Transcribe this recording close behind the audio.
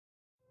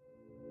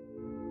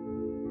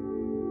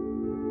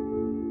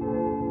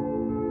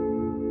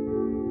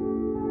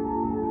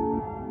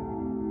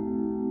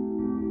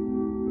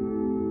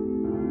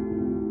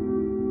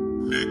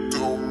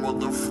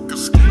motherfucking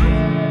skill.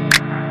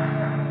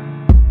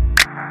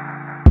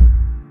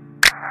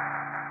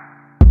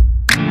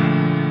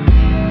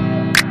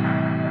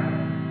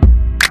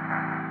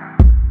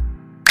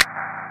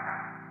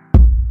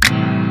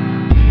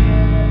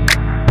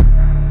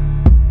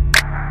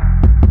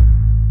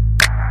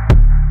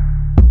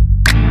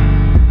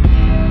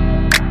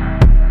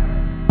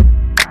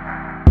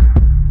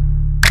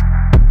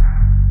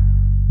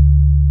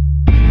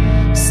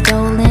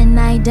 Stolen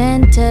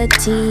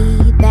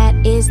identity, that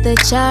is the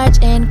charge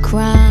and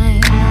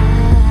crime.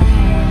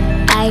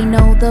 I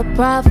know the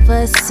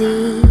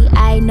prophecy,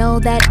 I know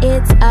that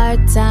it's our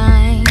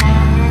time.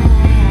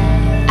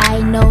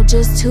 I know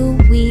just who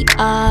we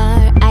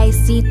are, I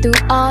see through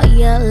all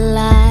your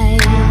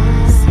lies.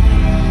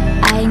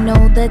 I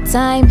know the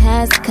time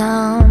has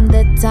come,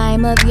 the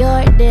time of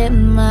your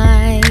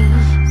demise.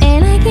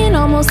 And I can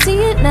almost see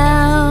it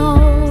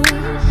now,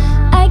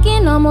 I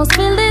can almost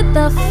feel it,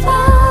 the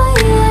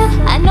fire.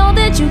 I know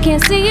that you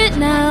can't see it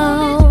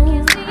now,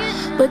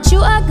 but you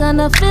are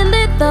gonna feel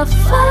it, the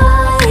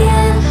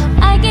fire.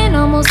 I can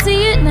almost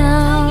see it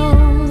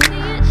now,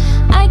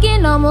 I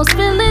can almost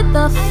feel it,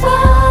 the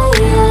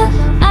fire.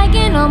 I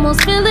can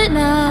almost feel it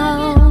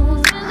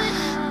now,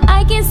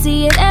 I can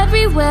see it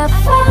everywhere,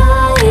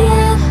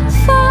 fire,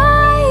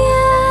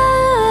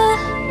 fire,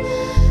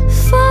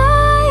 fire.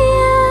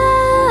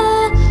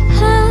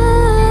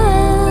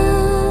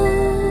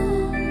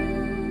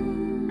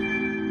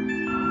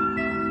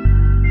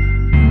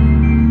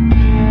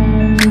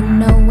 You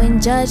know when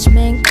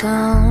judgment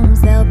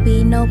comes, there'll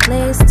be no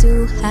place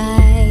to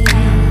hide.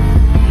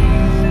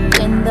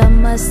 When the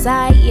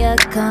Messiah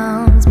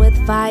comes with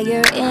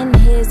fire in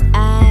his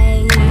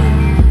eyes,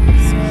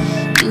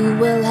 you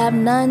will have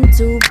none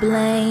to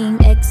blame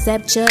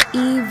except your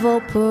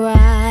evil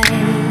pride.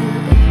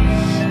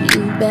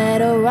 You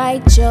better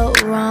right your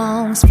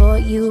wrongs, for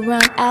you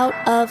run out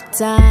of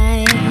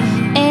time.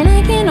 And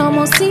I can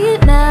almost see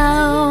it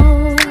now,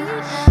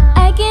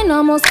 I can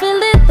almost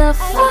feel it, the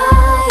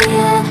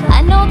fire.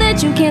 I know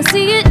that you can't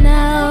see it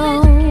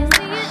now,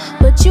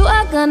 but you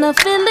are gonna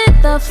feel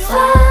it, the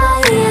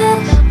fire.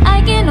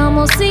 I can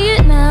almost see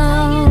it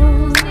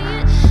now,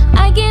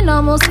 I can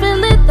almost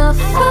feel it, the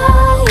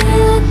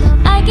fire.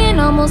 I can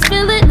almost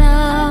feel it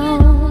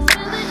now,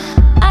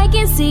 I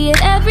can see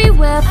it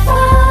everywhere,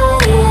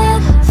 fire,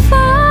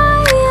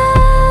 fire,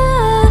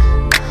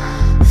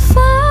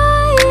 fire.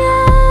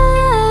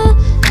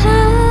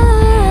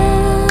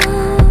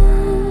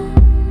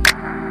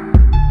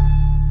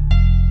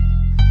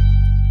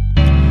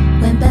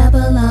 When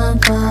Babylon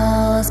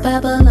falls,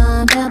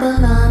 Babylon,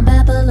 Babylon,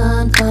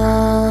 Babylon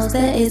falls,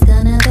 there is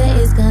gonna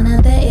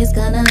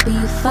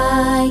be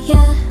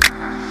fire.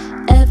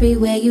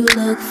 Everywhere you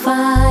look,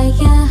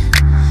 fire.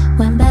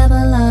 When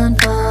Babylon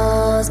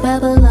falls,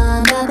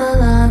 Babylon,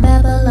 Babylon,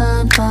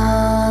 Babylon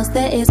falls,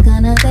 there is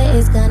gonna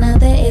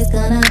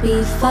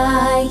be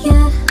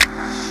fire.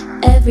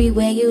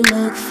 Everywhere you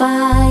look,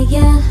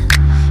 fire.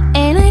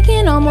 And I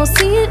can almost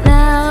see it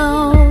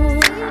now,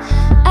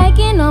 I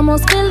can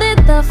almost feel it,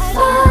 the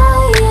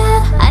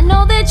fire. I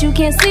know that you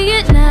can't see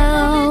it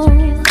now,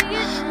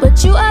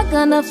 but you are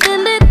gonna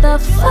feel it, the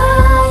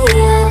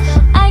fire.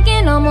 I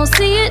can almost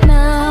see it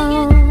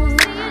now,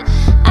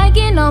 I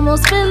can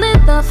almost feel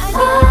it, the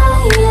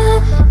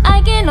fire.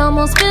 I can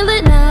almost feel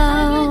it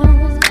now,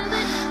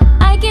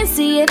 I can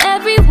see it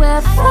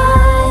everywhere, fire.